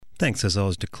Thanks as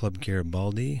always to Club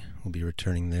Garibaldi. We'll be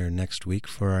returning there next week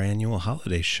for our annual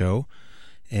holiday show.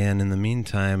 And in the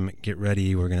meantime, get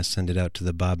ready. We're going to send it out to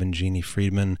the Bob and Jeannie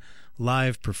Friedman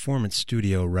live performance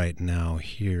studio right now.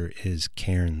 Here is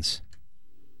Cairns.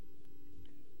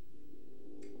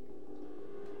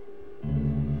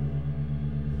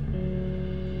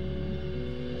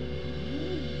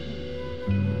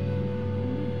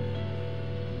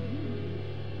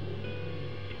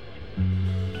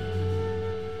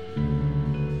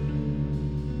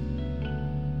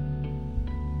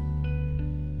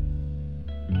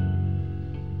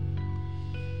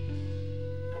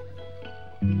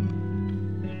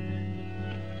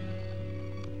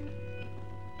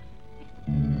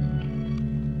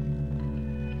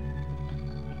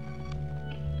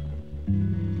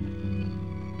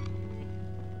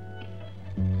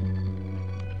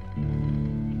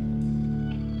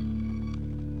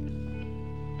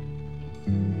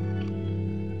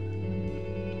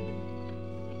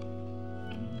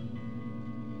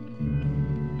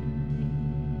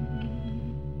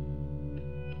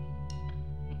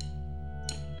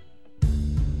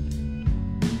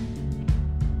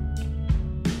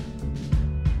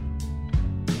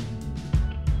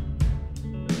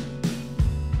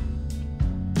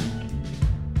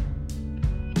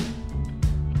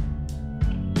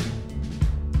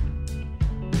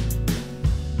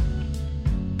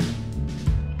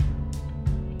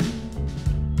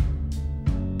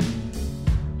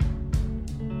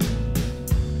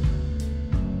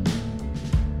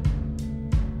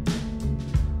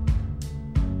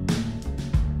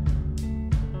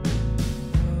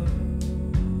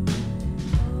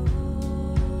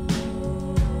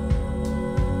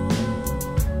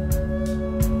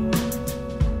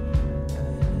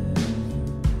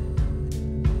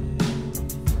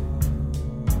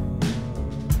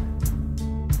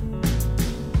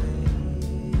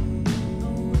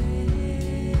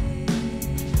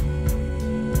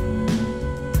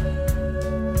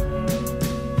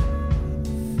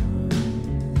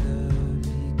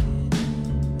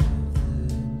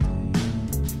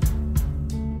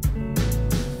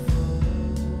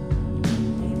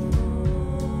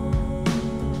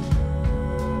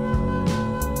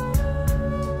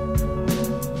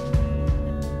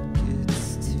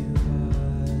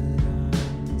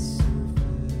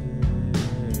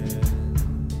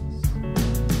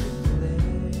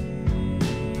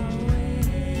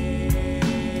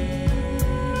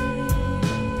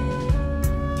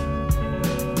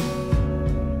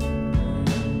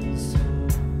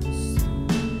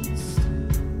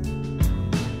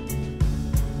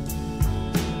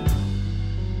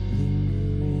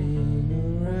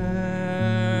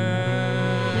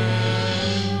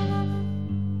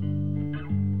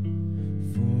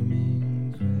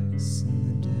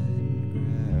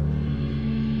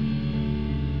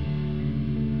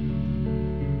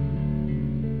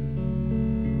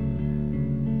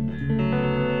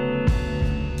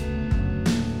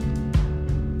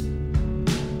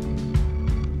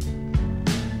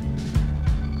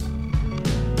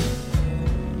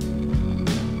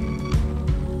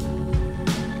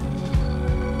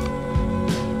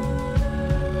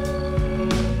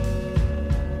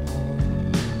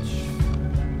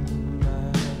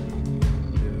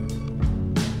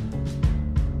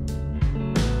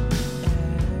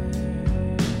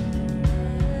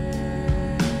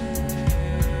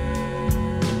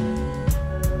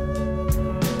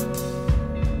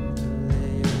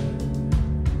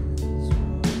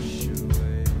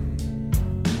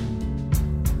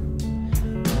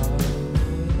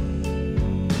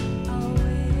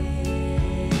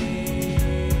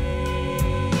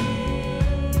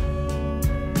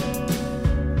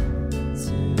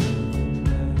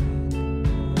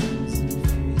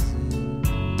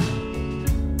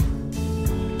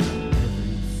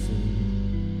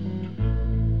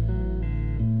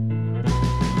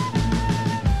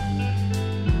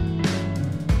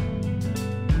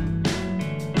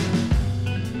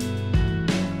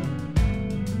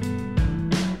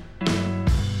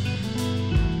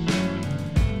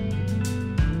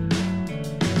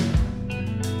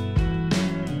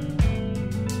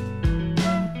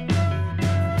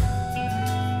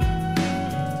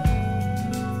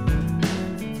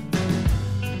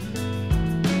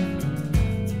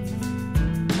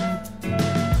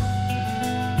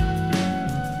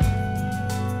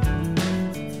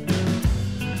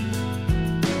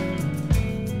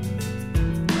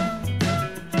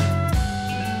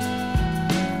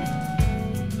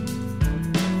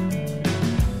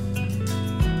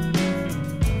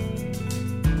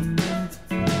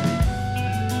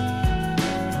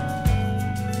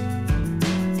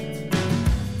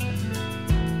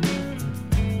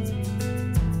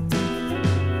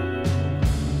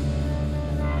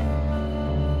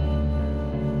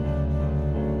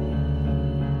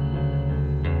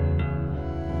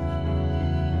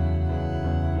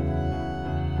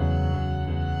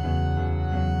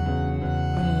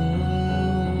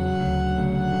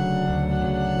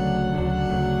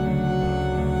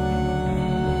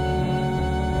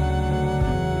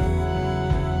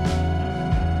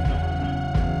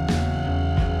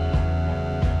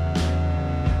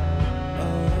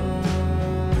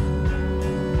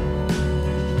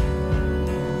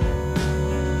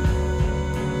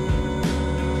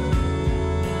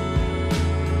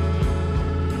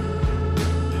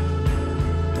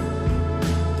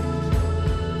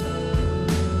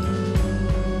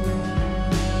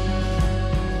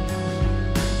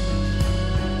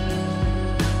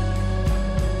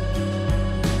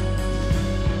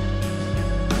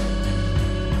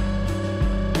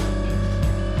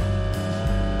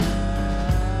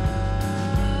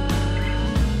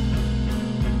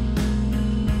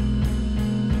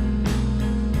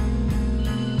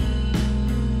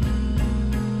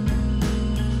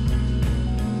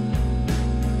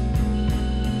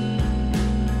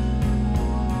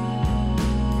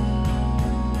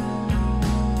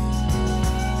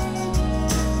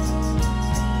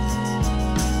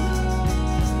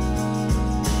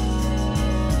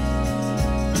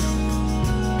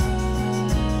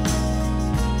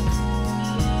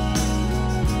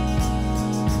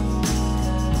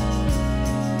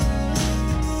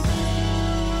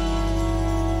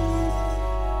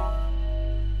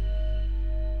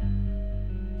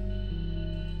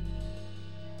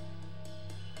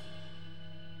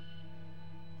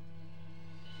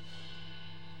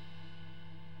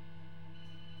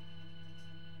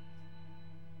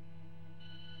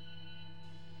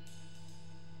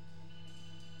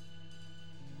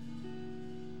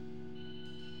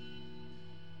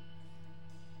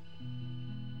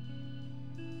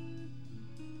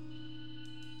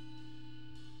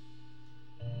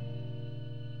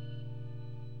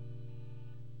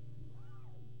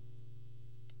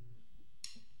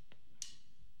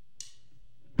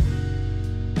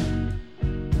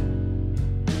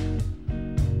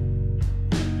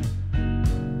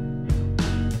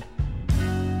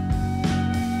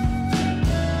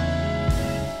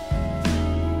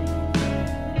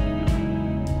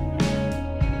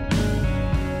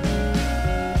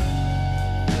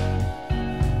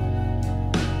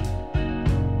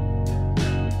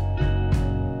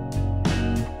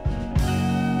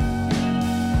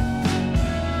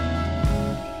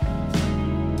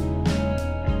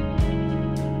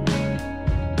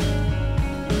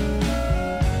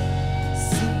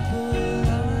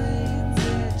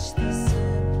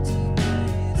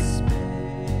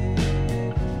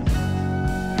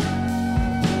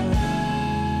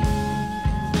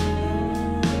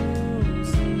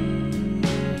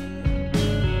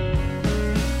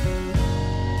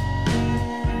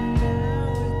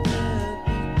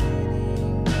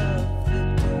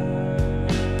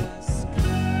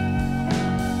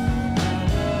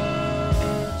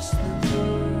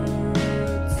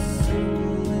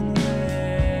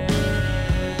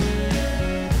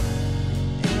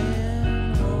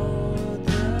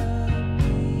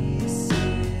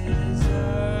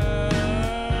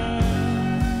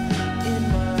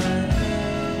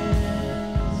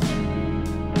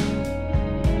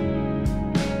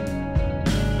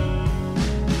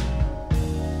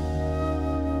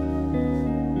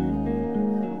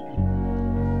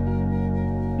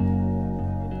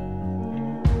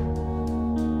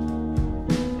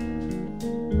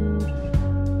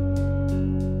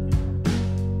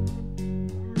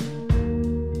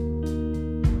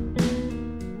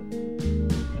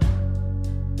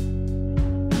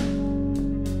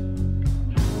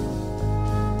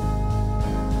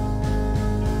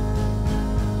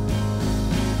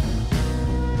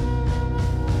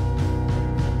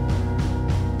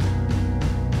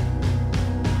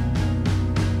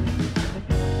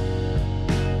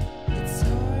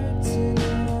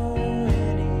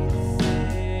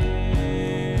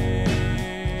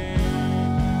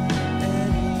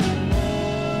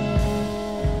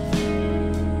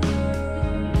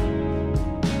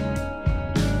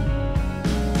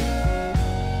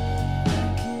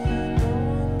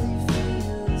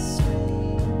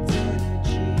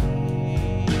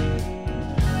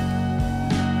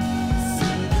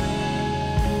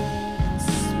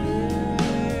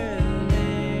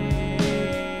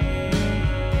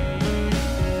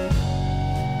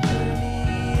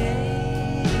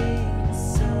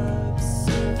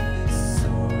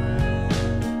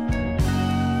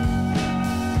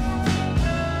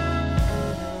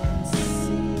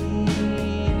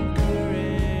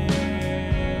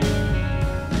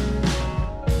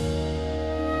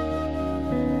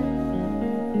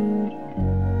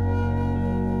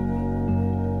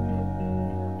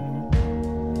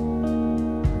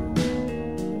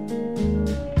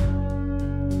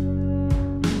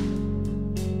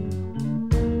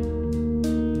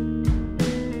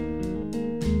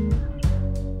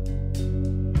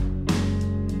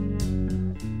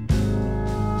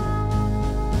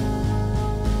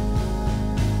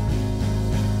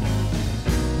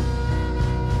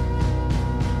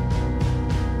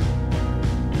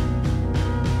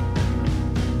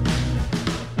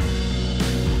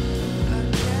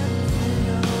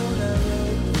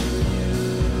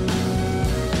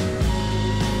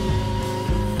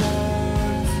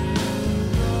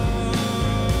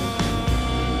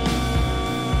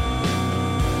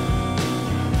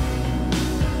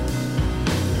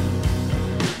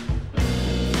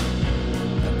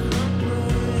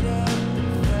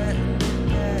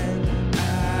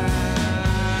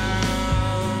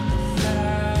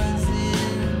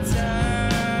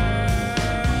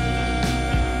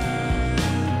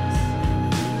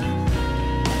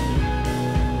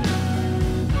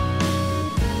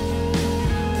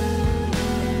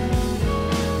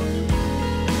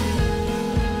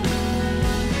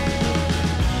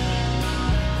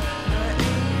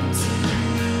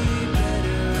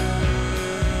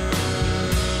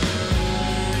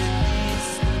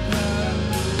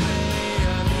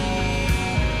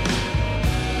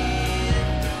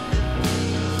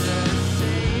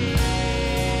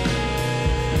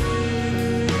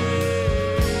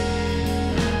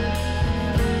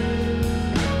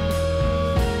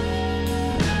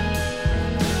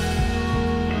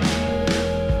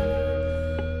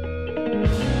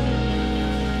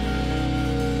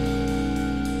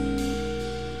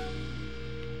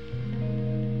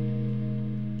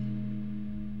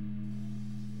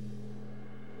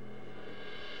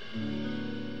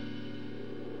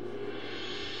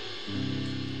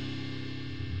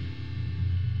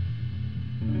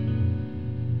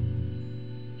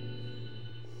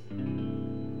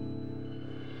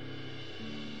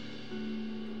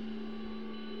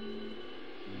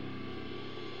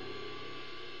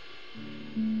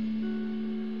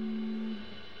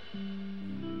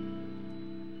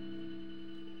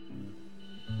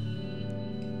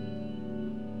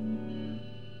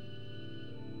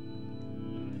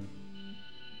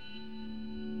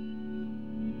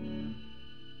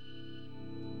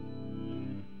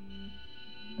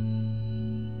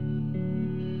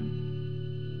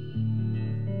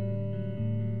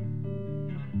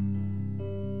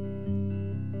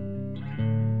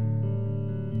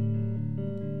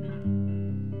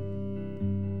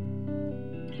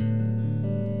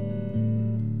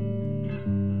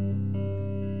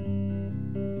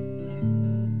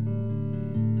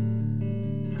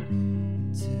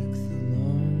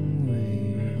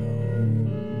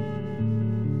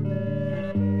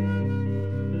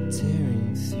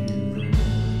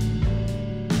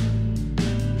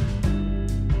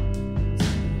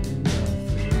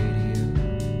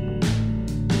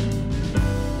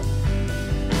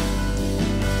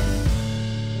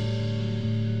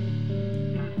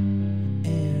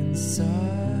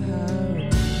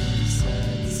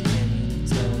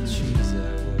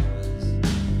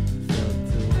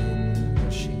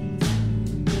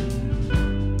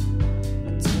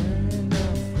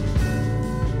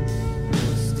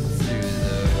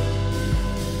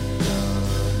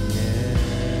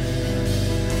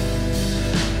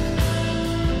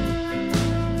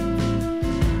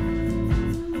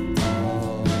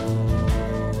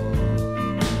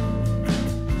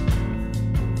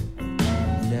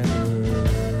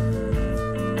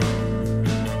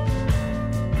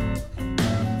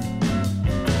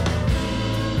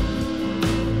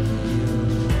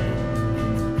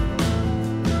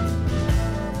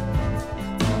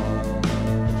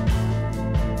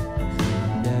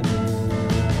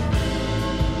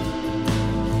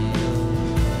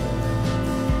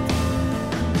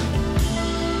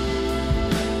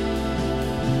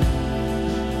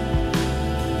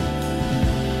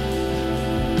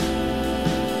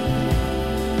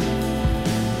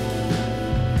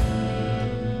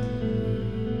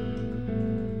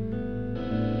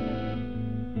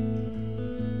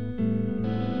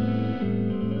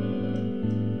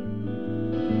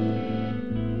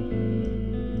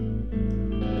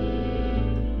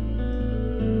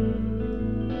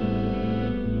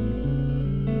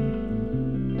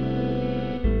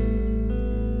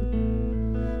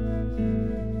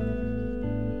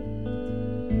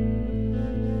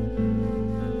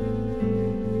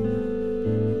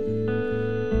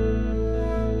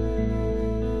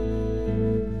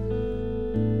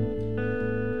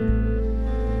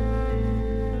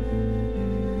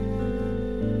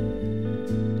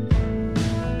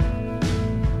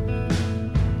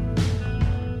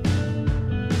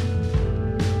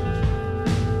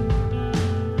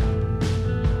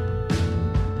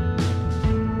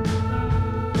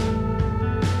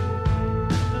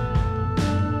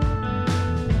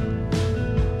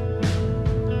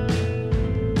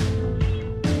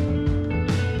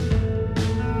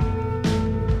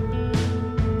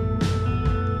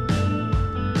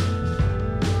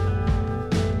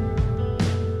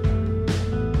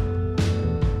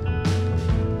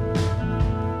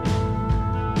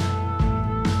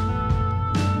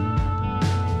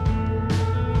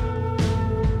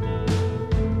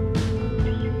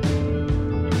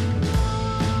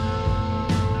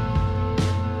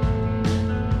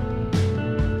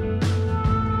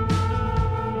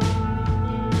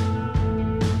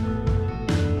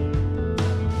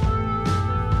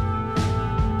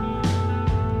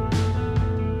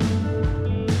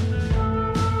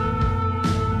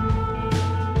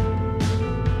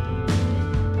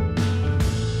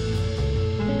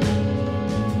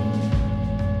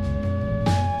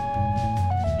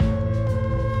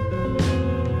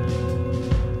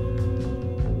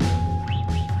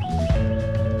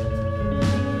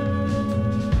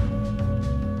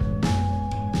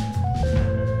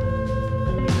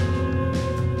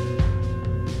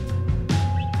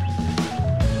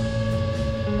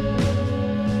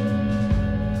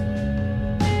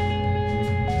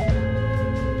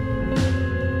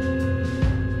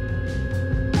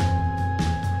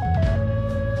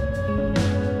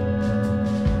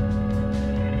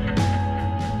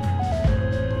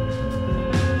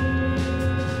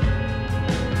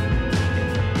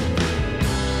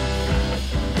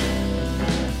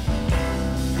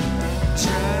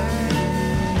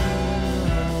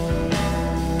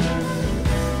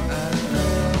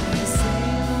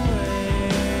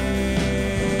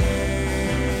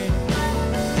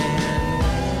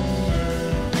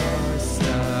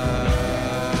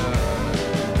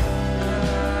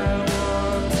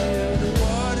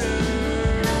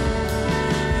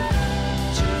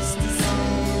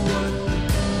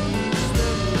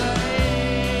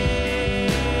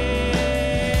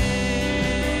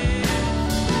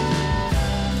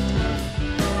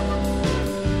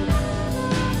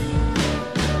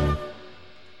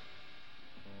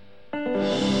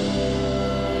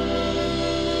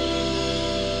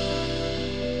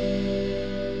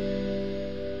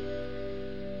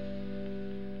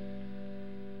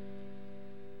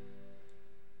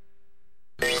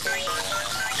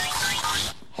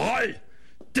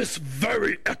 this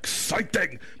very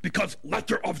exciting because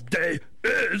letter of day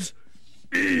is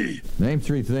E. Name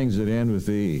three things that end with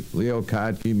E. Leo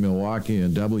Kottke, Milwaukee,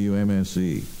 and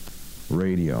WMSE.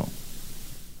 Radio.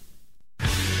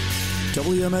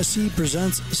 WMSE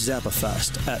presents Zappa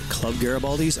Fest at Club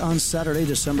Garibaldi's on Saturday,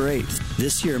 December 8th.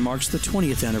 This year marks the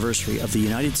 20th anniversary of the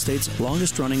United States'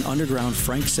 longest-running underground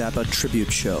Frank Zappa tribute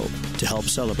show. To help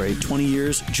celebrate 20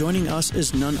 years, joining us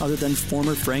is none other than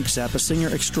former Frank Zappa singer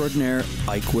extraordinaire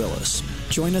Ike Willis.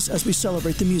 Join us as we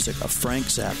celebrate the music of Frank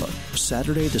Zappa.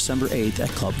 Saturday, December 8th at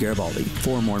Club Garibaldi.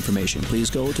 For more information, please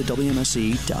go to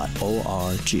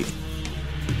WMSE.org. You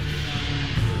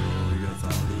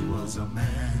thought he was a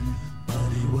man, but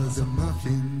he was a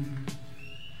muffin.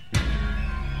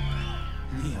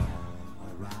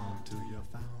 Around till you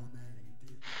found that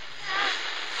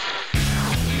he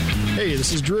did. Hey,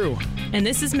 this is Drew. And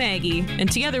this is Maggie,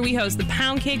 and together we host the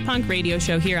Pound Cake Punk radio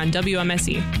show here on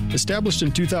WMSE. Established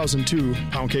in 2002,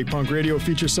 Pound Cake Punk Radio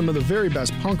features some of the very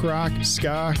best punk rock,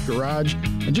 ska, garage,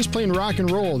 and just plain rock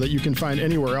and roll that you can find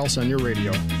anywhere else on your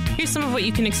radio. Here's some of what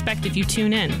you can expect if you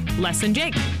tune in. Les and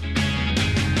Jake,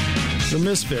 The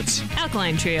Misfits,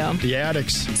 Alkaline Trio, The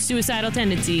Addicts, Suicidal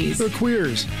Tendencies, The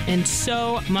Queers, and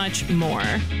so much more.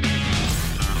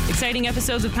 Exciting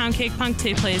episodes of Pound Cake Punk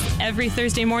take place every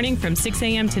Thursday morning from 6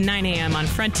 a.m. to 9 a.m. on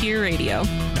Frontier Radio.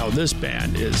 Now this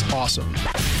band is awesome.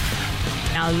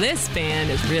 Now this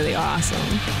band is really awesome.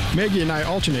 Maggie and I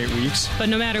alternate weeks. But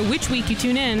no matter which week you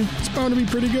tune in, It's bound to be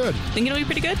pretty good. think it'll be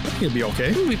pretty good? I think it'll be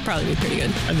okay. We'd probably be pretty good.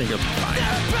 I think it'll be fine.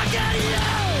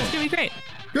 It's gonna be great.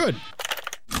 Good.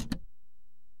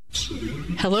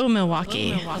 Hello,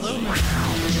 Milwaukee.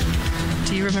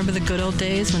 Do you remember the good old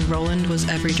days when Roland was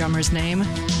every drummer's name?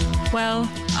 Well,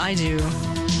 I do.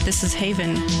 This is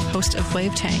Haven, host of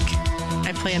Wave Tank.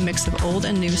 I play a mix of old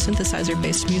and new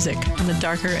synthesizer-based music on the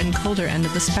darker and colder end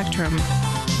of the spectrum.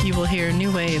 You will hear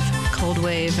new wave, cold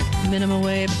wave, minimal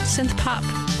wave, synth pop,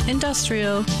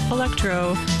 industrial,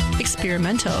 electro,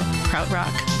 experimental,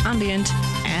 krautrock, ambient,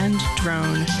 and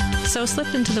drone. So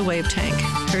slip into the Wave Tank,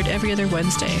 heard every other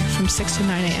Wednesday from 6 to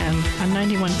 9 a.m. on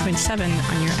 91.7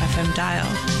 on your FM dial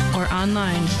or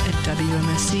online at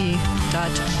WMSC.org.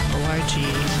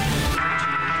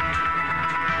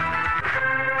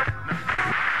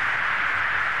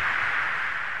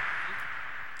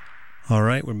 All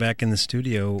right, we're back in the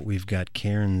studio. We've got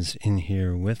Cairns in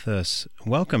here with us.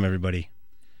 Welcome, everybody.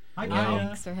 Hi,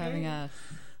 thanks for having us.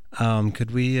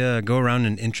 Could we go around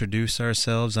and introduce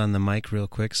ourselves on the mic real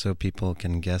quick so people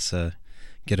can guess,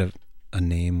 get a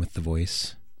name with the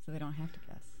voice? So they don't have to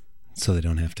guess. So they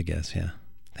don't have to guess, yeah.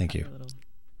 Thank you.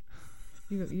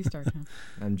 You start, huh?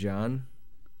 I'm John.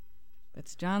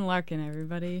 That's John Larkin,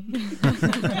 everybody.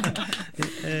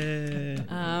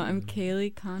 I'm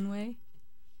Kaylee Conway.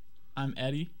 I'm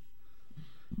Eddie.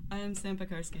 I'm Sam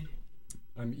Pekarsky.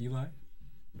 I'm Eli.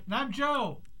 And I'm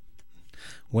Joe.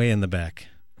 Way in the back.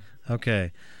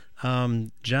 Okay.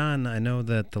 John, I know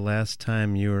that the last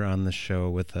time you were on the show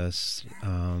with us,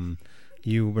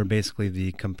 you were basically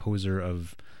the composer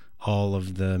of all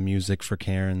of the music for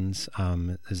Cairns.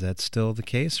 Is that still the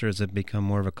case, or has it become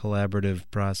more of a collaborative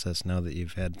process now that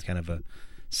you've had kind of a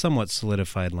somewhat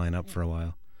solidified lineup for a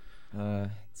while?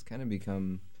 It's kind of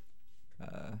become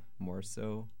more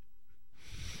so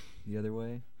the other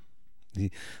way.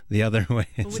 The other way?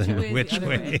 Which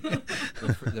way?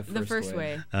 The first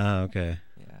way. Oh, okay.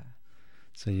 Yeah.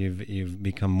 So you've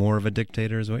become more of a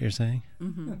dictator, is what you're saying?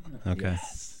 Mm-hmm. Okay.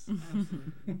 Yes.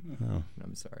 Oh.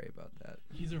 I'm sorry about that.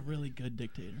 He's a really good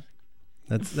dictator.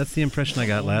 That's the impression I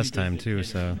got last time too.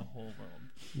 So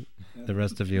the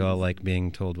rest of you all like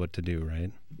being told what to do,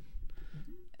 right?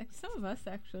 Some of us,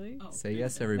 actually. Oh. Say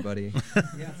yes, everybody.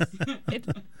 Yes. It,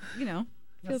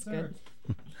 feels good.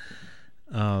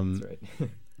 That's right.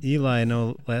 Eli, I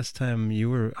know last time you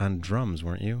were on drums,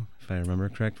 weren't you? If I remember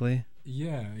correctly.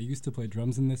 Yeah, I used to play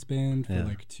drums in this band for Yeah.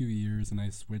 like 2 years, and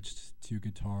I switched to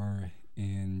guitar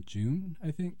in June, I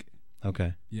think.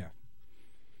 Okay. Yeah.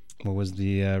 What was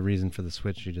the reason for the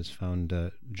switch? You just found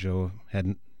Joe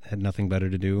had nothing better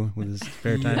to do with his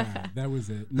spare time? Yeah, that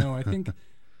was it. No, I think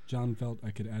John felt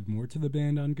I could add more to the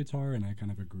band on guitar, and I kind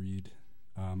of agreed.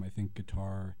 I think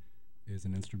guitar is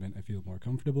an instrument I feel more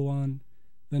comfortable on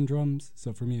than drums,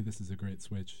 so for me this is a great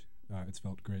switch. It's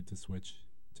felt great to switch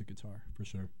to guitar for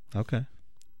sure. Okay,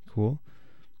 cool.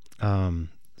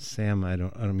 Sam, I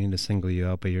don't mean to single you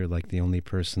out, but you're like the only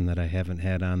person that I haven't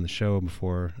had on the show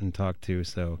before and talked to,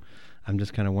 so I'm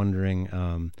just kind of wondering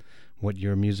what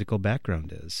your musical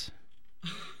background is.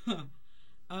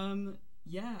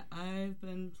 Yeah, I've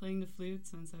been playing the flute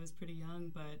since I was pretty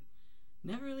young, but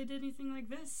never really did anything like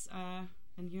this,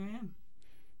 and here I am.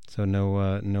 So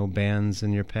no bands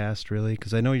in your past, really?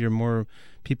 Because I know you're more,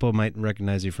 people might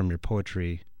recognize you from your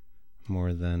poetry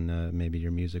more than maybe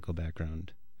your musical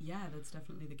background. Yeah, that's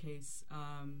definitely the case.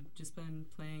 Just been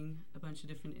playing a bunch of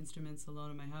different instruments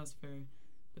alone in my house for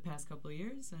the past couple of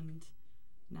years, and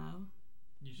now...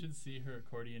 You should see her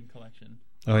accordion collection.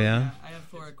 Oh, yeah? I have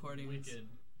 4 accordions. Wicked.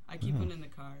 I keep one in the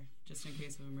car, just in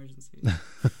case of emergencies.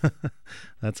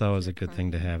 That's always a good thing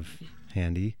to have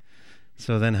handy.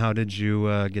 So then how did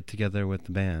you get together with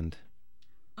the band?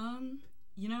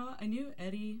 You know, I knew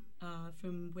Eddie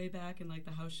from way back in, like,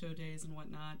 the house show days and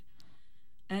whatnot.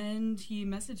 And he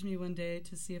messaged me one day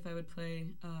to see if I would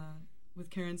play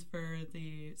with Karen's for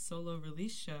the solo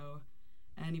release show.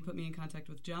 And he put me in contact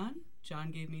with John.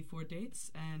 John gave me 4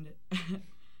 dates. And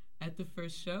at the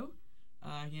first show,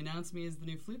 he announced me as the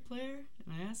new flute player.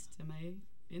 And I asked, am I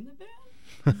in the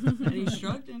band? And he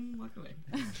shrugged and walked away.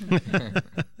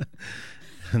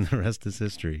 And the rest is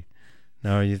history.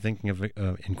 Now, are you thinking of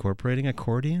incorporating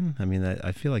accordion? I mean,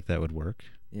 I feel like that would work.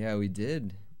 Yeah, we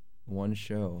did one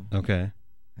show. Okay.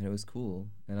 And it was cool.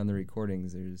 And on the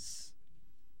recordings, there's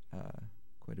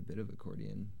quite a bit of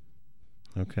accordion.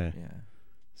 Okay. Yeah.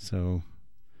 So,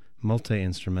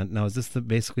 multi-instrument. Now, is this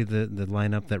basically the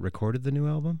lineup that recorded the new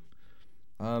album?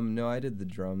 No, I did the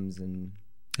drums and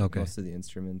most of the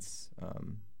instruments.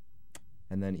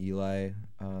 And then Eli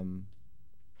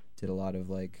did a lot of,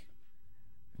 like,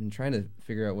 I'm trying to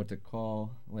figure out what to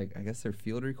call, like, I guess they're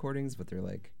field recordings, but they're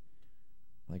like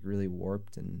really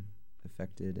warped and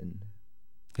affected. And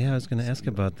yeah, I was going to ask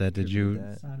about that. Did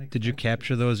you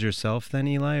capture those yourself then,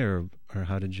 Eli, or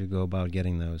how did you go about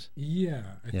getting those? Yeah,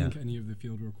 I think any of the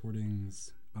field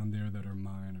recordings on there that are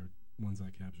mine are ones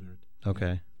I captured.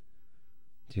 Okay.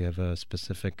 Do you have a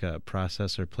specific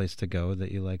process or place to go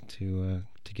that you like to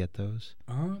get those?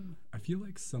 I feel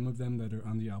like some of them that are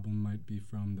on the album might be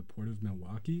from the Port of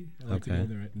Milwaukee. I like to go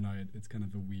there at night. It's kind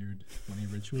of a weird, funny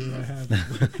ritual I have.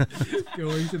 Like,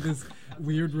 going to this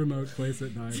weird remote place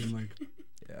at night and, like,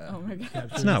 oh my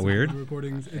God. It's not weird.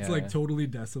 Recordings. It's like totally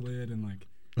desolate and like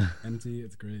empty.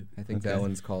 It's great. I think that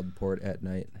one's called Port at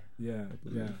Night. Yeah.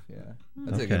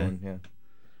 That's a good one. Yeah.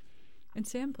 And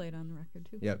Sam played on the record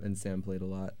too. Yep, and Sam played a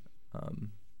lot,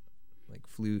 like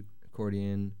flute,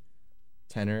 accordion,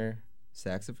 tenor,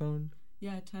 saxophone.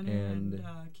 Yeah, tenor and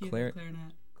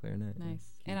clarinet. Clarinet. Nice.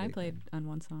 And I played on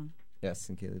one song. Yes,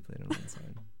 and Kaylee played on one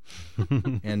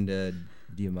song. And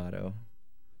Diamato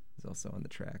is also on the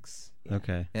tracks. Yeah.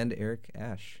 Okay. And Eric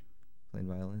Ash playing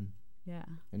violin. Yeah.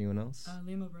 Anyone else?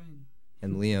 Liam O'Brien.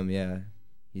 And Liam, yeah,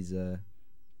 he's a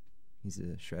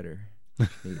shredder.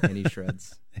 And he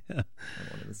shreds on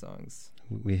one of the songs.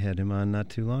 We had him on not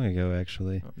too long ago,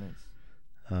 actually. Oh, nice.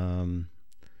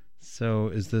 So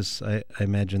is this, I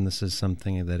imagine this is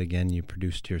something that, again, you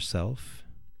produced yourself?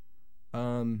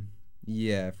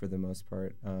 Yeah, for the most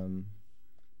part.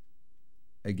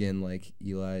 Again, like,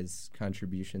 Eli's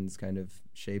contributions kind of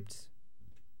shaped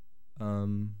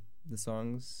the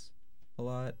songs a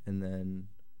lot. And then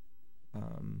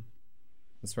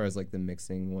as far as, like, the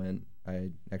mixing went,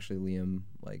 Liam,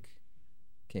 like,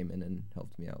 came in and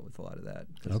helped me out with a lot of that.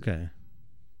 Okay.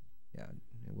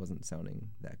 It wasn't sounding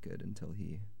that good until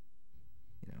he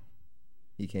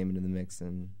came into the mix,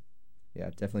 and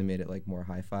it definitely made it, like, more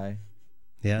hi-fi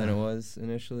than it was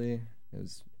initially.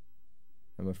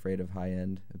 I'm afraid of high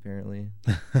end, apparently.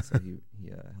 So he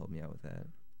helped me out with that.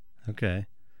 Okay.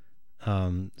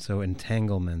 So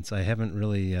Entanglements, I haven't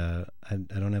really, I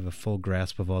don't have a full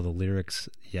grasp of all the lyrics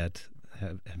yet,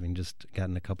 having just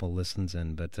gotten a couple listens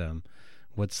in, but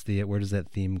where does that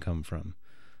theme come from?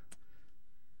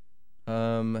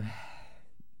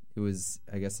 It was,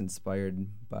 I guess, inspired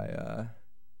by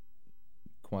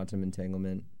Quantum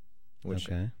Entanglement, which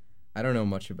I don't know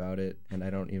much about it, and I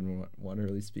don't even want to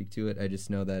really speak to it. I just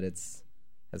know that has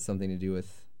something to do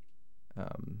with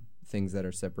things that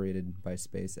are separated by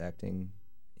space acting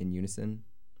in unison.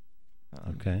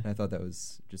 And I thought that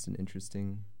was just an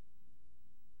interesting,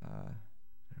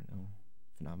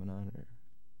 phenomenon, or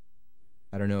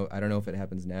I don't know if it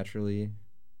happens naturally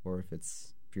or if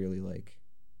it's purely, like,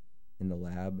 in the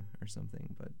lab or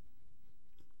something, but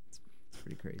it's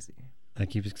pretty crazy. I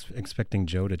keep expecting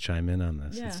Joe to chime in on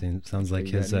this. Yeah. It sounds like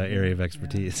his area of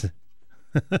expertise.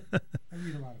 I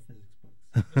read a lot of physics books.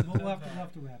 We'll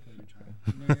have to wrap it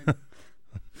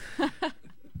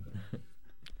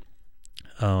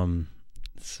up.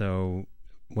 So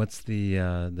what's the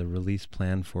release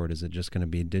plan for it? Is it just going to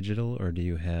be digital, or do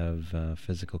you have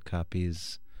physical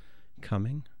copies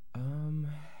coming?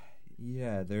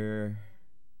 Yeah, there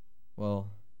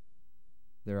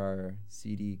are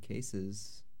CD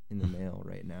cases in the mail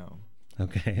right now.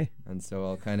 Okay. And so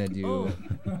I'll kind of do. Oh,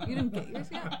 you didn't get yours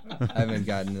yet? I haven't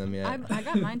gotten them yet. I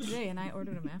got mine today, and I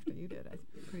ordered them after you did. I'm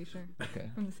pretty sure. Okay.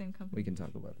 From the same company. We can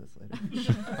talk about this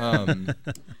later.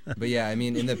 But yeah, I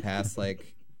mean, in the past,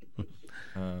 like,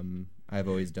 I've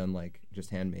always done like just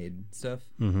handmade stuff.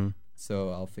 Mm-hmm. So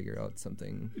I'll figure out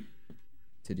something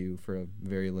to do for a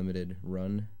very limited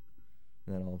run,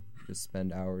 and then I'll just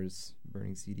spend hours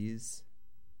burning CDs.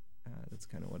 That's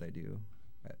kind of what I do,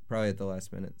 probably at the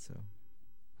last minute. So,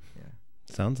 yeah.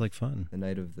 Sounds like fun. The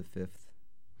night of the 5th,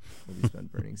 will be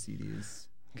spent burning CDs.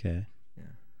 Okay.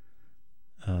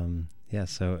 Yeah. Yeah.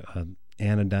 So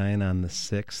Anodyne on the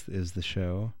 6th is the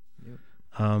show. Yep.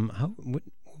 What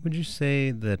would you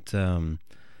say that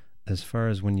as far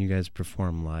as when you guys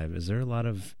perform live, is there a lot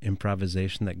of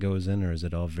improvisation that goes in, or is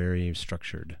it all very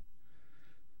structured?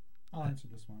 I'll answer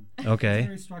this one. Okay. It's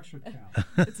very structured, Cal.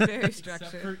 It's very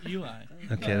structured. Except for Eli.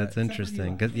 Okay, that's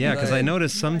interesting. Because I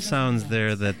noticed some sounds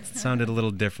there that sounded a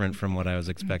little different from what I was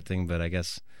expecting, but I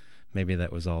guess maybe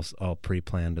that was all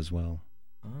pre-planned as well.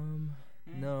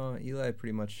 No, Eli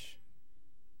pretty much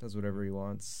does whatever he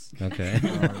wants. Okay.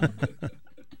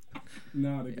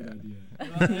 Not a good idea.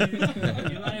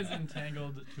 Eli is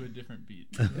entangled to a different beat.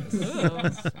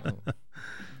 Yes.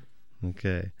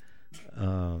 Okay.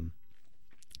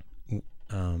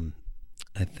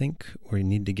 I think we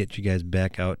need to get you guys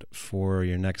back out for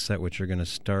your next set, which you're going to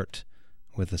start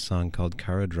with a song called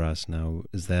Karadras. Now,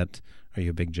 are you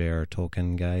a big J.R.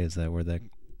 Tolkien guy? Is that where that,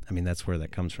 I mean, that's where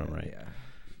that comes from, right? Yeah.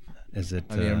 Is it?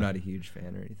 I mean, I'm not a huge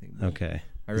fan or anything. Okay.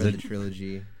 I read the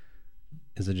trilogy.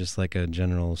 Is it just like a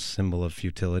general symbol of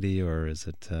futility, or is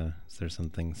there some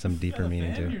deeper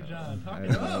meaning to it? I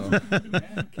don't know.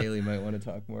 Kaylee might want to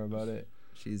talk more about it.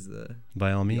 She's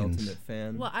by all means ultimate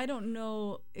fan. Well, I don't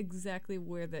know exactly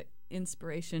where the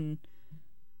inspiration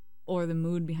or the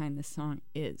mood behind this song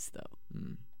is, though.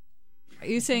 Are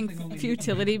you saying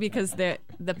futility because the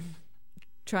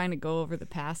trying to go over the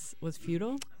past was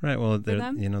futile? Right. Well,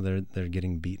 they're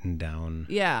getting beaten down.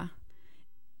 Yeah.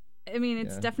 I mean,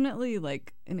 it's definitely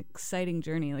like an exciting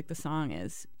journey, like the song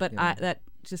is. But that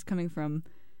just coming from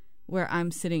where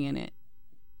I'm sitting in it,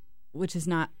 which is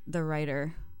not the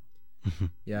writer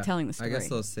telling the story. I guess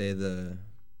they'll say the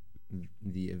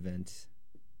event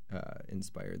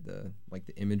inspired the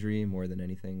imagery more than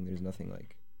anything. There's nothing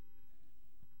like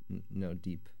no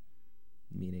deep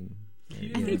meaning.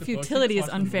 I think futility is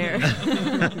unfair.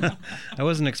 I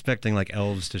wasn't expecting like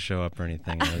elves to show up or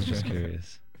anything. I was just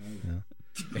curious.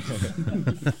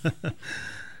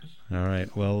 All right.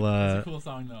 Well, it's a cool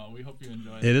song, though. We hope you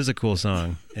enjoy it. It is a cool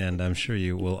song, and I'm sure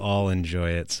you will all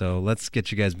enjoy it. So let's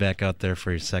get you guys back out there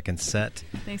for your second set.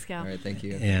 Thanks, Cal. All right, thank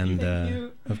you. And Thank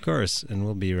you. Of course, and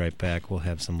we'll be right back. We'll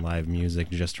have some live music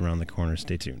just around the corner.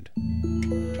 Stay tuned.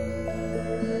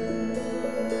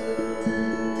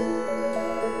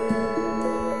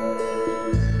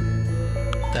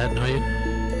 That night,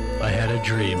 I had a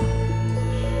dream.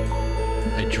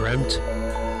 I dreamt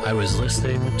I was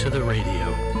listening to the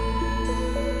radio.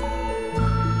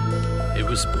 It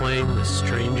was playing the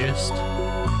strangest,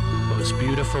 most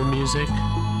beautiful music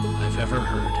I've ever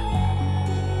heard.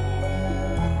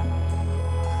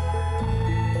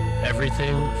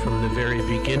 Everything from the very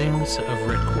beginnings of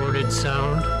recorded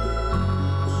sound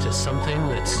to something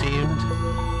that seemed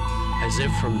as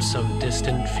if from some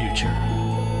distant future,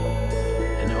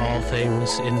 and all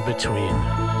things in between.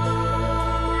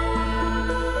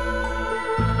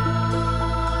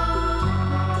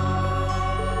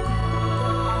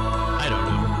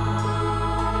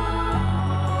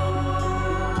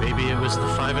 The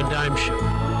Five and Dime Show,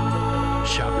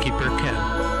 Shopkeeper Ken,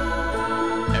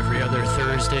 every other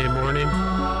Thursday morning,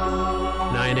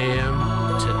 9 a.m.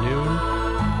 to noon,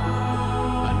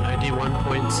 on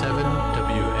 91.7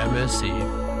 WMSE.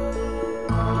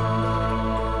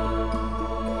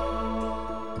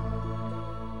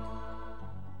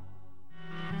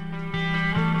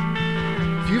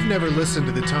 If you've never listened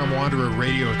to the Tom Wanderer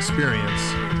radio experience,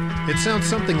 it sounds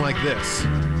something like this.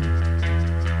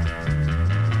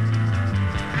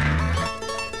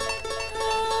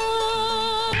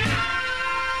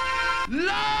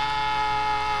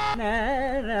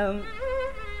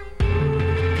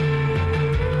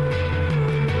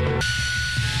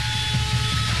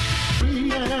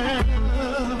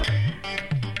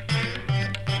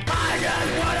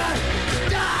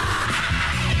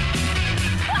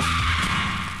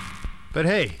 But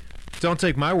hey, don't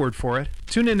take my word for it.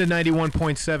 Tune in to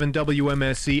 91.7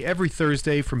 WMSC every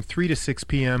Thursday from 3 to 6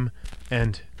 p.m.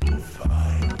 and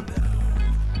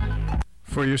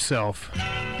for yourself.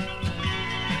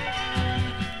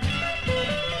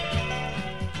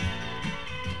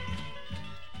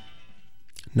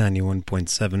 91.7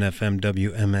 FM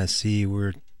WMSE.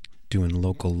 We're doing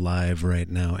local live right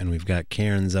now, and we've got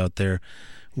Karen's out there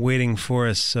waiting for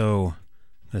us, so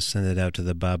I'm going to send it out to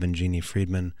the Bob and Jeannie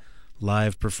Friedman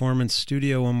live performance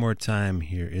studio one more time.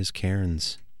 Here is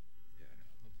Karen's.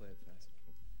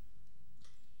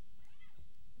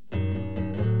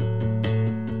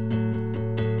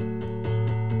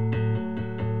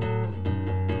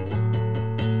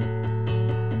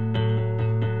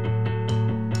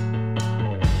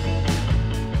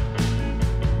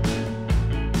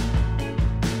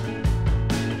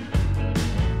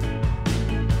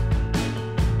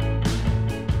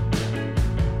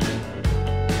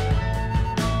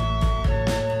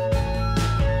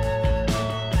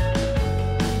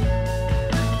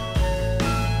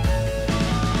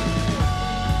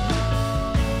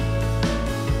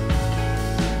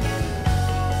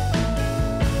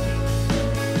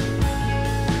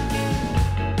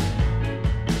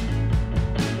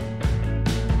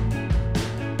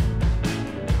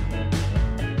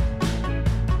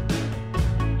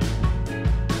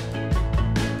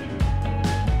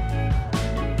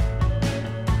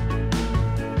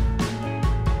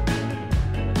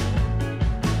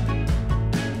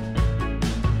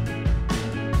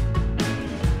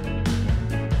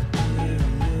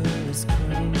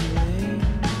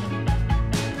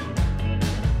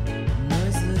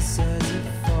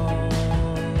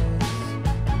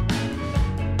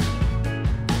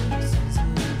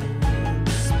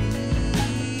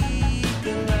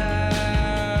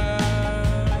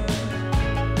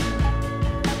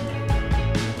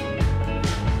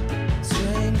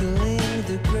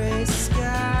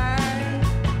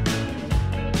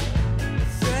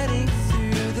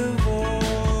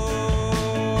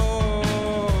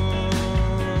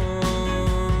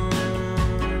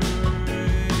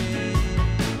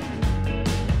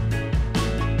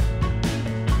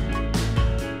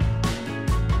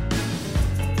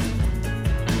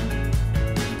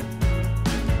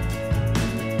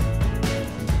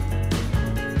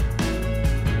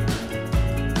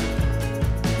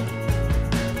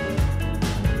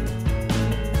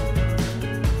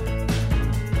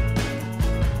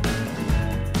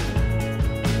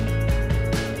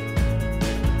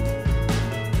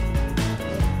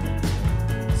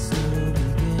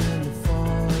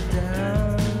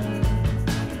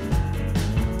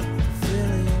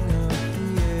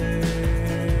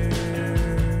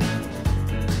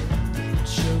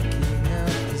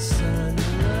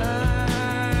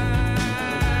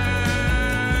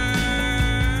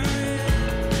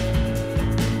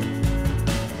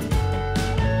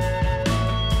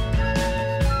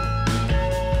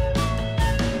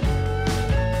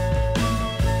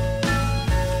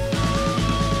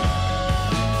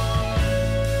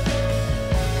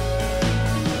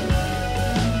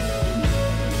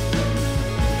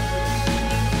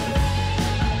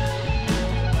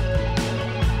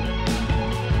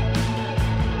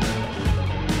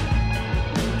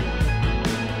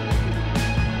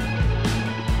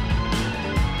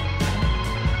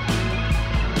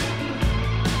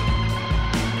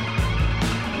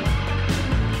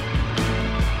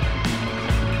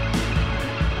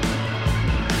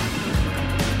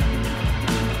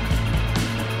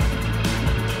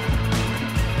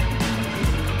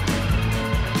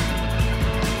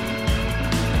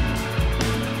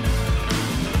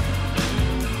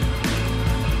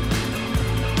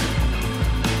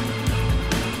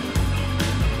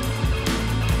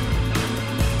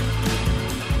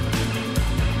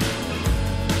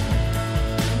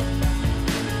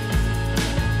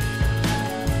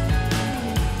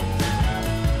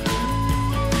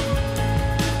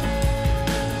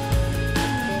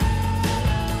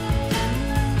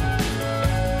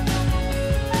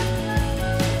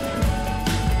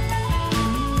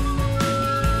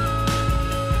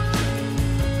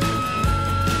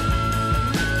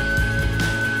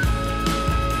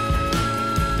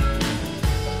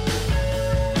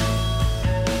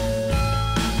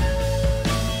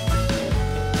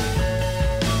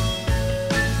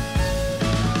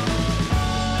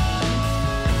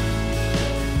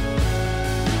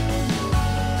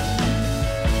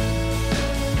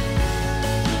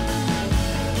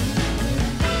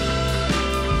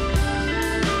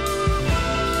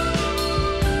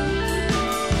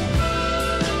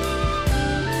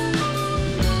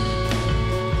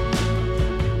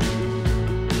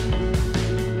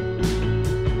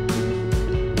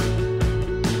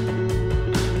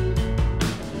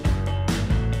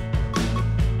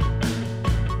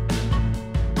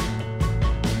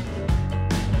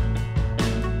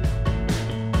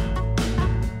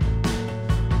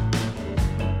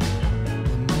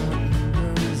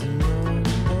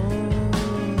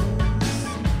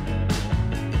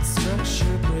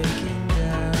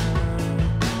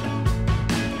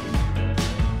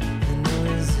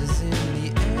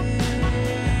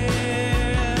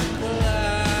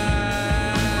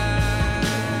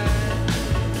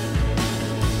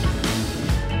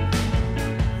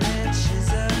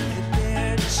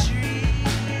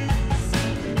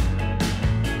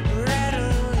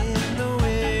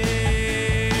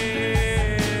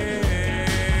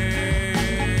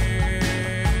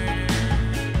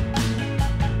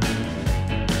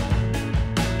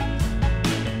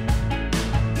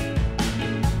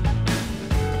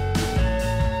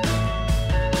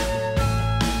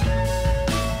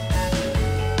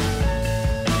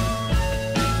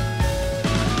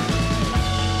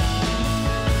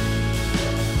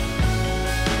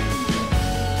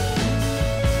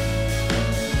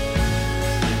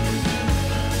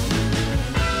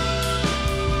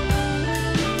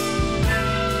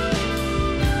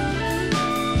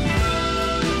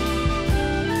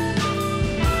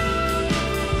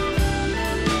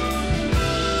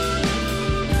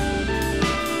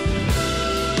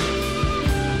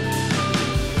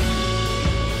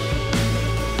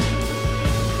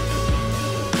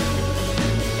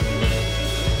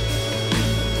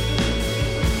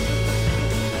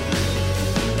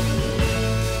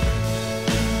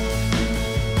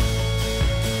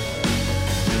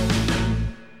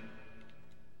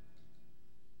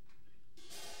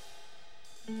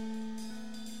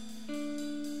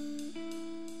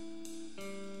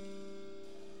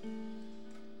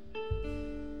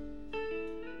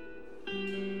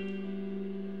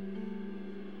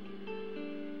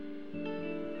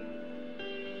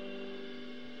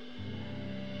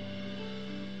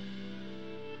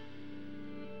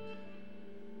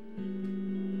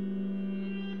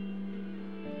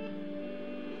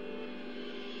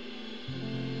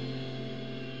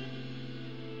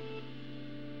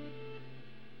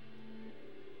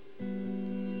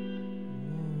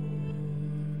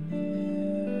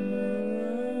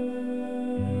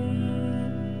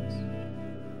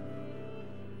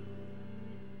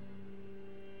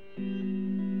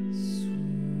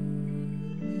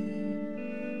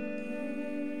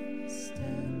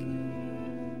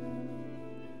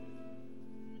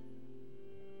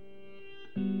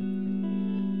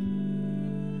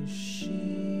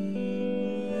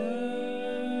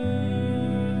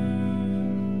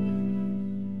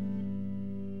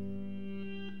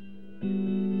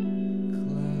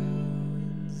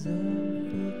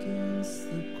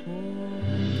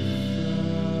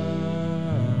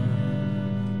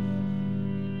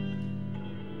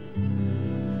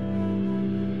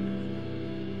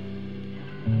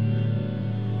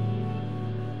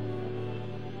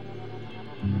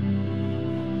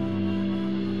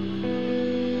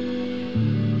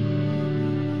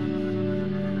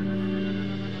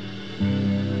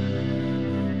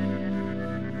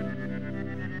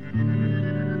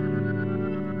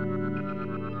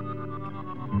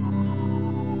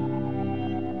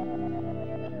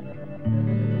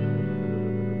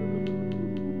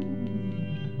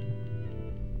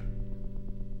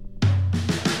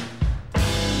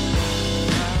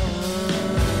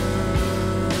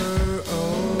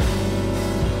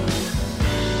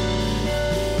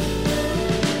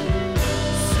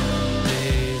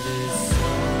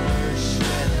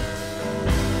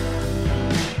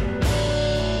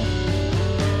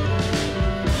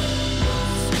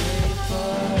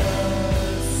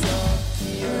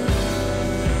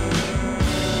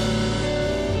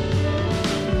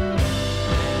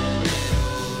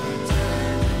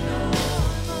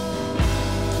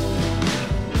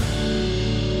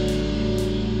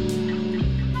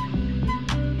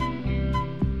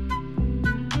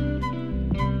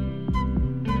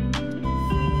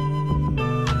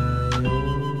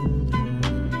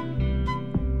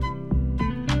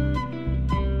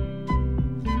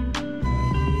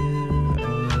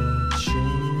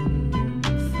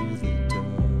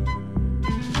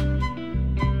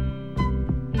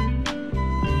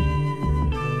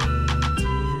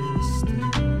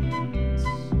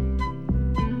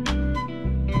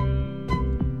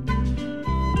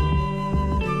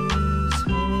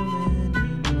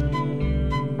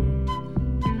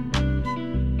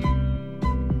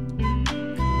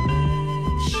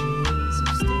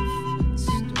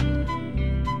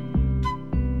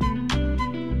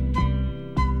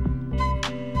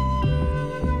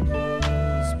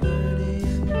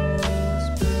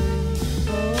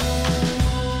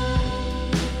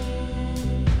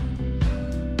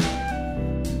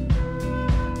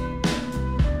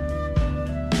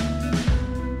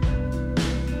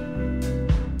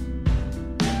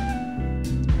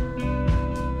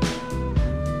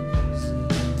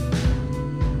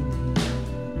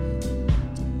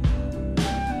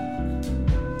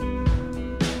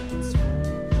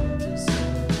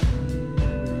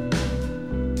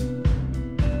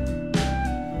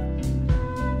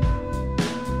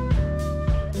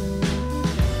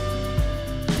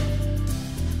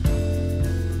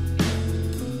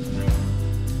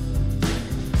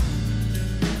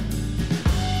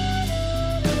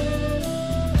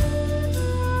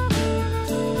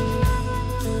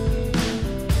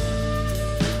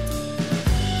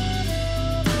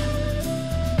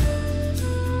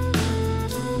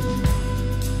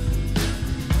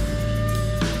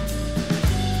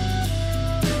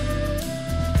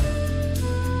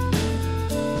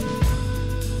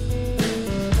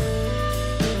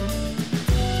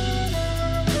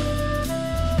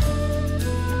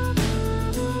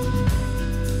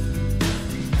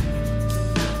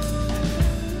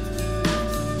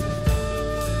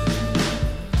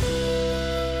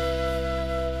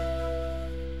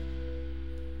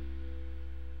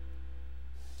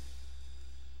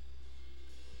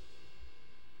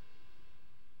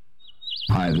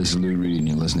 Hi, this is Lou Reed, and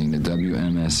you're listening to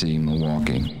WMSE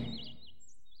Milwaukee.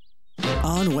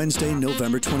 On Wednesday,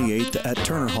 November 28th at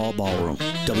Turner Hall Ballroom,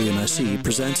 WMSE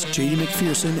presents J.D.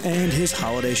 McPherson and his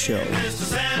holiday show.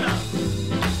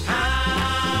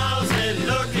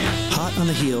 Hot on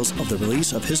the heels of the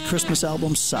release of his Christmas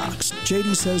album, Socks,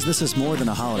 J.D. says this is more than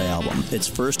a holiday album. It's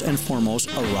first and foremost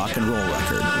a rock and roll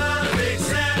record.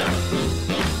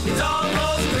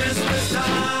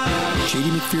 J.D.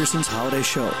 McPherson's Holiday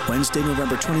Show, Wednesday,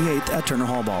 November 28th at Turner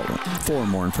Hall Ballroom. For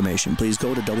more information, please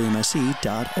go to WMSE.org.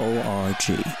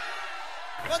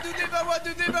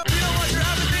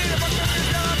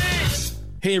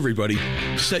 Hey everybody,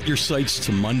 set your sights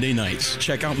to Monday nights.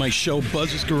 Check out my show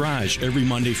Buzz's Garage every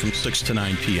Monday from 6 to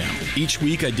 9 p.m. Each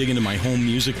week I dig into my home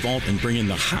music vault and bring in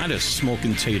the hottest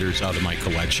smoking taters out of my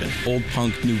collection. Old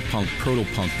punk, new punk,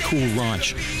 proto-punk, cool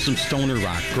raunch, some stoner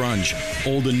rock, grunge,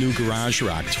 old and new garage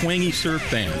rock, twangy surf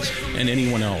bands, and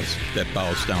anyone else that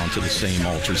bows down to the same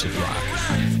altars of rock.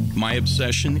 My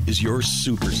obsession is your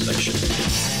super session.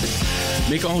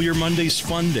 Make all your Mondays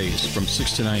fun days from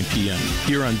 6 to 9 p.m.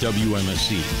 here on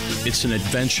WMSE. It's an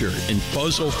adventure in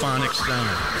buzzophonic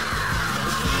sound.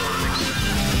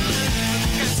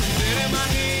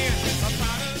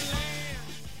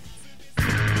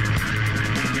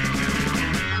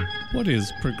 What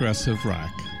is progressive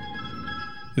rock?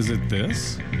 Is it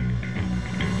this?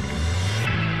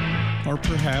 Or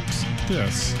perhaps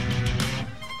this?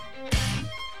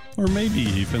 Or maybe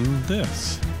even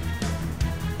this?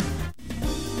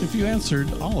 If you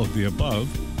answered all of the above,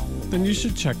 then you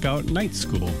should check out Night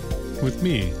School with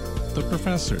me, the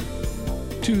professor,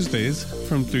 Tuesdays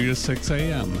from 3 to 6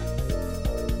 a.m.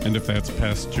 And if that's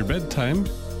past your bedtime,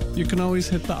 you can always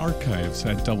hit the archives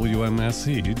at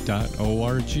WMSE.org.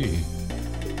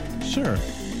 Sure,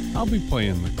 I'll be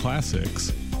playing the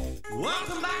classics.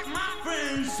 Welcome back, my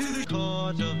friends, to the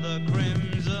court of the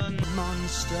Crimson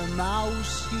Monster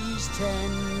Mouse. He's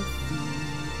 10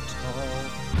 feet tall.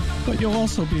 But you'll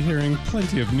also be hearing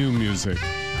plenty of new music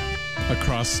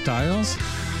across styles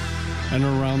and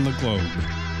around the globe.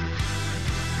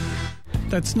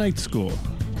 That's Night School,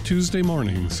 Tuesday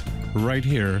mornings, right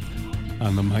here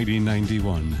on the Mighty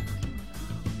 91.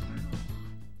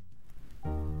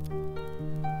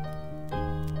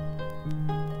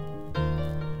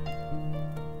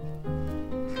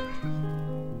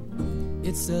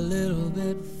 It's a little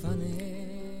bit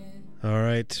funny. All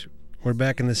right, we're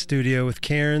back in the studio with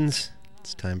Cairns.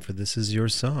 It's time for This Is Your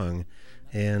Song.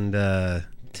 And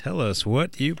tell us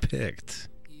what you picked.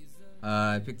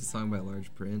 I picked a song by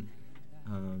Large Print.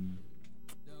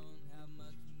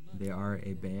 They are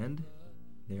a band.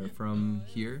 They are from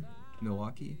here,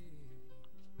 Milwaukee.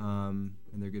 And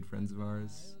they're good friends of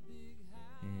ours.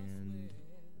 And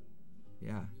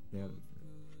yeah, they have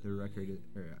their record,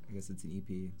 or I guess it's an EP.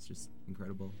 It's just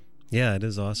incredible. Yeah, it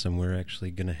is awesome. We're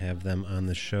actually going to have them on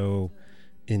the show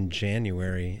in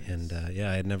January, and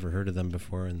yeah, I had never heard of them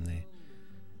before, and they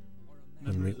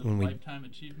when we Lifetime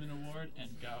Achievement Award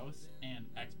and Gauss and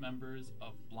ex-members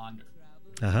of Blonder.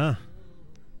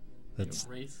 That's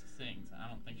Race sings. I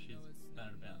don't think she's been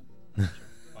in a band.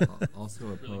 Sure. Also a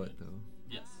really poet, good. though.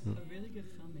 Yes. A really good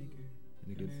filmmaker.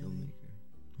 And a good filmmaker.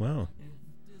 Wow.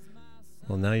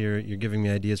 Well, now you're giving me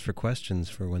ideas for questions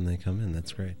for when they come in.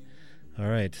 That's great. All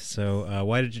right. So,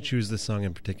 why did you choose this song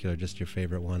in particular? Just your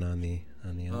favorite one on the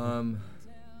album?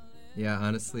 Yeah,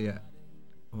 honestly,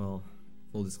 well,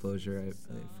 full disclosure, I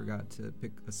forgot to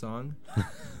pick a song,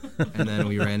 and then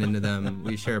we ran into them.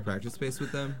 We share a practice space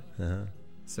with them,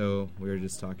 so we were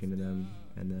just talking to them,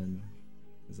 and then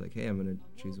I was like, "Hey, I'm gonna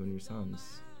choose one of your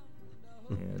songs,"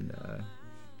 and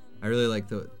I really like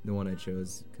the one I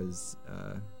chose because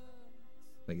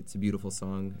like it's a beautiful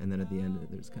song, and then at the end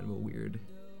there's kind of a weird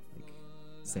like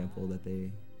sample that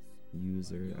they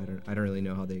use, or I don't really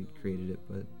know how they created it,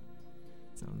 but it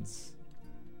sounds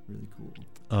really cool.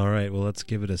 All right, well, let's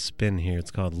give it a spin here. It's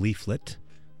called Leaflet,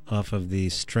 off of the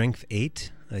Strength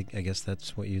 8, I guess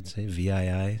that's what you'd say,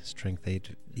 VII, Strength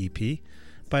 8 EP,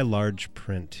 by Large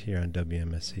Print here on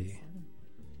WMSE.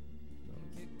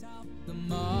 The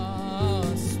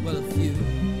moss, well, a few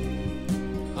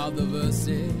of the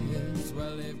verses,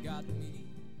 well, they've got me.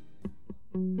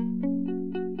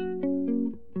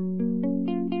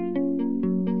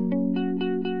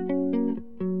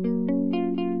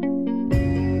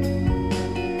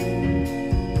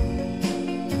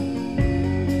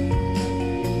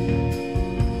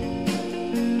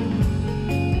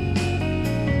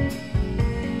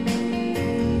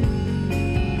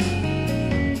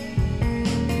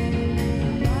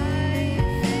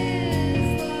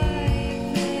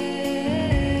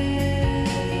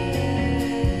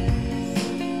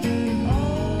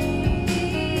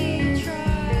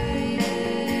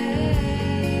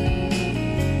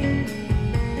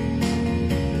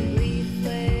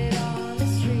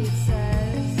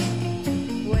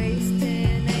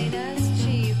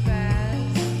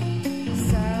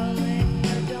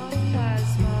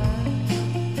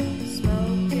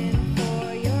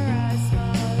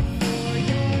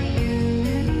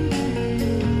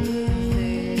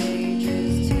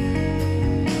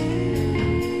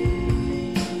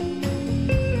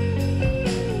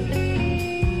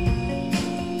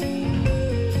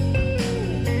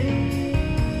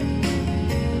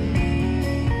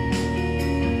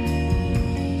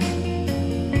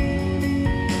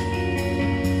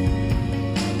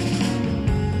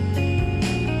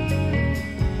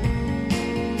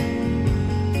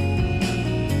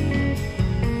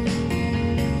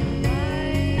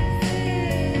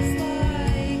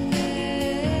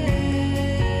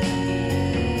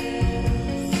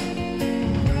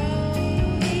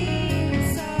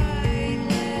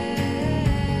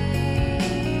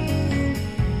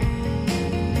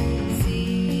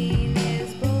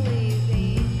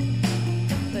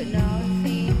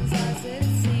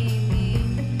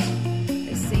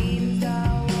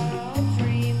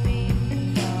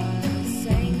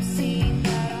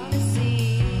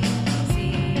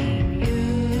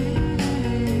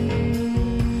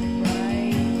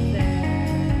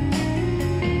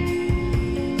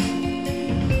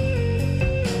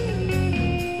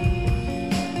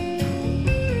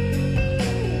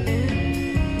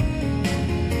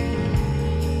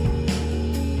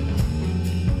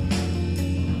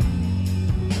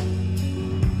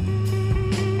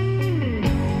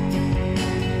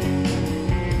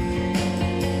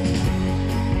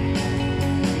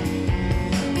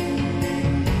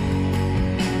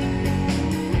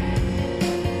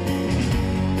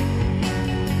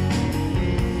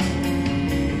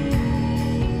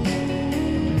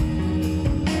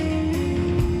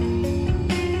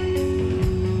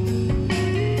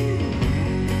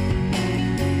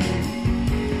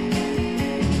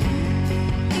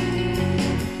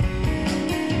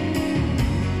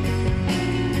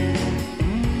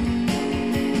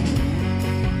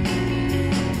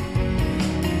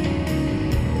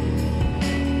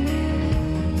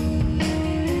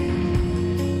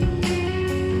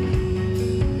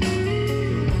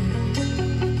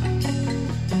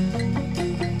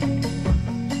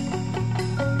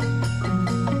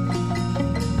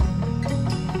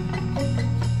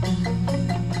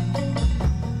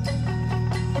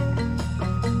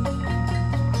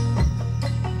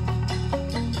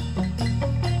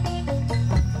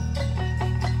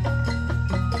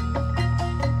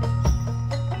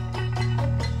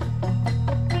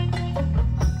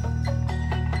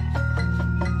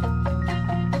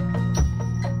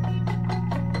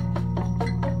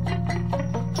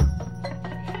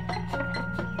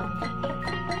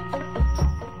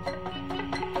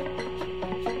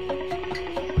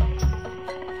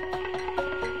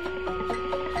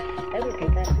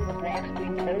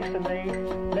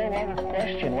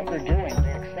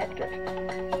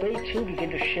 two begin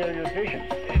to share your vision.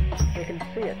 They can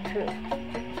see it too.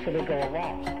 So they go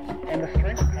along. And the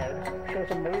strength card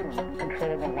shows a maiden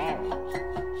controlling a lion.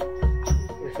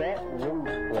 Is that really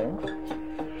strength?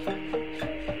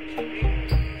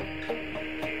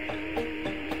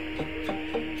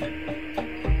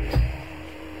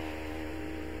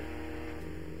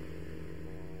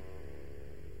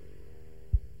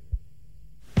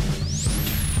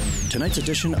 Tonight's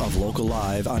edition of Local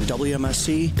Live on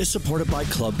WMSC is supported by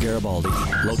Club Garibaldi,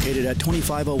 located at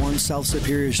 2501 South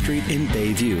Superior Street in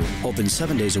Bayview. Open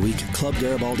 7 days a week, Club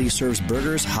Garibaldi serves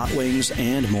burgers, hot wings,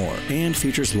 and more, and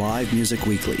features live music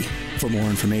weekly. For more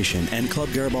information and Club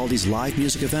Garibaldi's live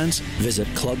music events, visit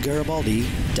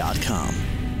clubgaribaldi.com.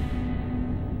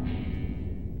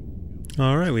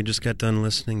 All right, we just got done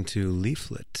listening to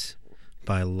Leaflet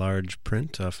by Large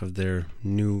Print off of their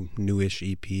newish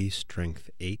EP, Strength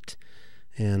 8.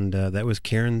 And that was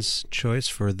Karen's choice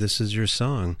for This Is Your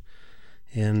Song.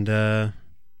 And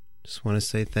just want to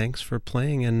say thanks for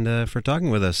playing and for talking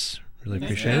with us. Really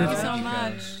appreciate it. Thank you so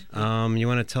much. You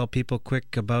want to tell people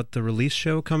quick about the release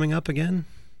show coming up again?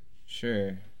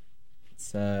 Sure.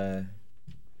 It's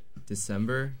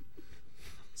December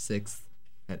 6th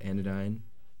at Anodyne.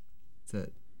 It's at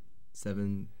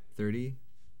 7:30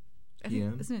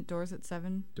 p.m. Isn't it Doors at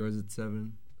 7? Doors at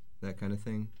 7, that kind of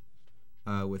thing.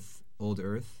 With Old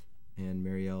Earth and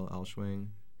Marielle Alschwang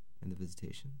and the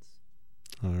Visitations.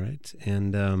 All right.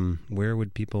 And where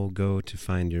would people go to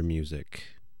find your music?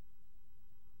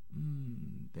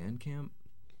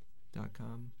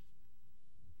 Bandcamp.com.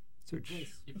 Search.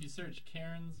 If you search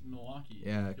Karen's Milwaukee.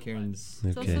 Yeah, Karen's.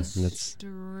 It's Okay, also that's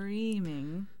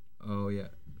streaming, Oh, yeah.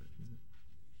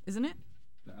 isn't it?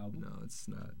 The album? No, it's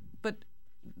not. But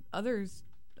others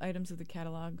items of the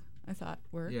catalog, I thought,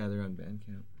 were. Yeah, they're on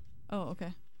Bandcamp. Oh,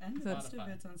 okay. And So most of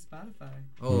it's on Spotify.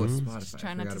 Oh, it's Mhm. Spotify. Just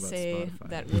try I not forgot to about say Spotify.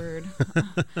 that word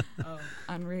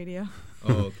on radio.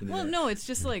 Oh, well, no, it's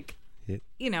just like, It-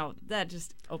 that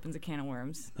just opens a can of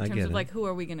worms. I In terms get of it. like, who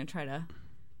are we going to try to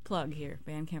plug here?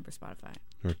 Bandcamp or Spotify?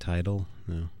 Or Tidal?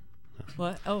 No.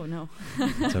 What? Oh, no.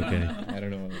 It's okay. I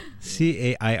don't know.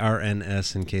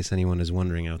 CAIRNS, in case anyone is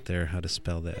wondering out there how to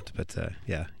spell that. But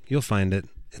yeah, you'll find it.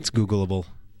 It's Googleable.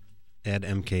 Add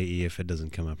MKE if it doesn't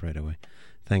come up right away.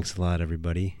 Thanks a lot,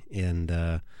 everybody. And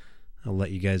I'll let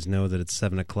you guys know that it's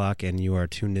 7 o'clock and you are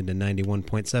tuned into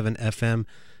 91.7 FM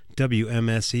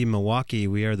WMSE Milwaukee.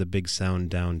 We are the Big Sound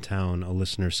Downtown, a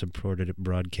listener-supported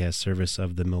broadcast service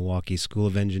of the Milwaukee School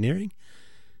of Engineering.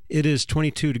 It is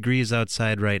 22 degrees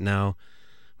outside right now.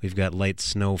 We've got light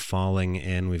snow falling,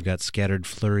 and we've got scattered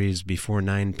flurries before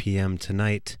 9 p.m.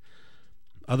 tonight.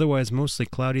 Otherwise, mostly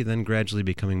cloudy, then gradually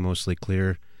becoming mostly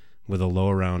clear with a low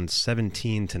around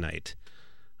 17 tonight.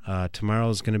 Tomorrow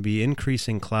is going to be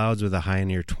increasing clouds with a high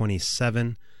near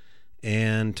 27,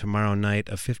 and tomorrow night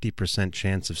a 50%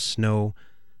 chance of snow,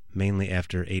 mainly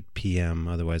after 8 p.m.,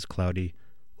 otherwise cloudy,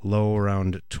 low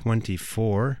around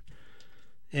 24.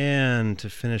 And to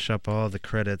finish up all the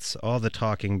credits, all the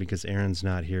talking because Aaron's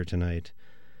not here tonight,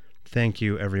 thank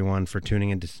you everyone for tuning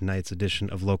into tonight's edition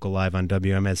of Local Live on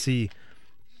WMSE.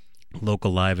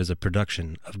 Local Live is a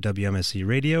production of WMSE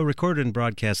Radio, recorded and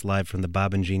broadcast live from the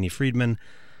Bob and Jeannie Friedman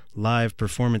Live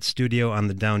Performance Studio on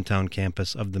the downtown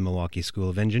campus of the Milwaukee School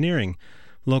of Engineering.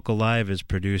 Local Live is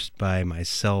produced by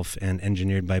myself and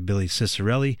engineered by Billy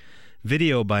Cicerelli.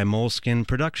 Video by Moleskin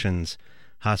Productions.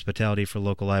 Hospitality for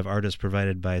Local Live artists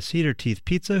provided by Cedar Teeth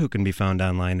Pizza, who can be found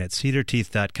online at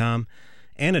cedarteeth.com.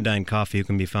 Anodyne Coffee, who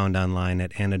can be found online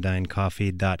at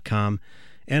anodynecoffee.com.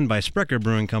 And by Sprecher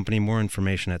Brewing Company. More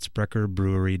information at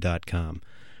spreckerbrewery.com.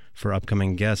 For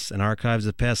upcoming guests and archives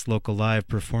of past Local Live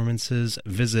performances,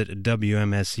 visit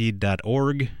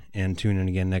WMSE.org and tune in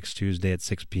again next Tuesday at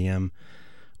 6 p.m.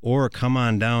 Or come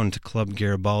on down to Club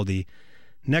Garibaldi.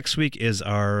 Next week is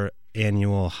our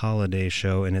annual holiday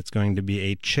show, and it's going to be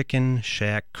a Chicken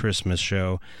Shack Christmas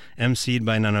show, emceed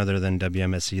by none other than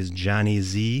WMSE's Johnny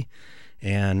Z.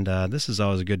 And this is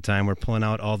always a good time. We're pulling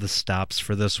out all the stops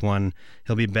for this one.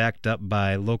 He'll be backed up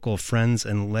by local friends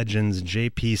and legends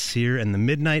J.P. Sear and the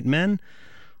Midnight Men.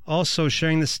 Also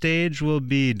sharing the stage will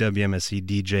be WMSE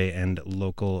DJ and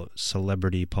local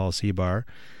celebrity Paul Seabar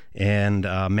and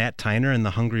Matt Tyner and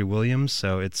the Hungry Williams.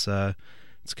 So it's going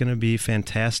to be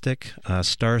fantastic.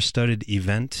 Star-studded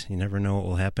event. You never know what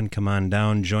will happen. Come on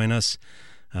down. Join us.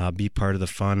 Be part of the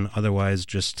fun. Otherwise,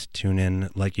 just tune in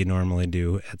like you normally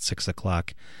do at 6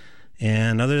 o'clock.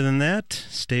 And other than that,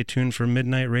 stay tuned for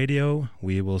Midnight Radio.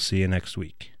 We will see you next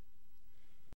week.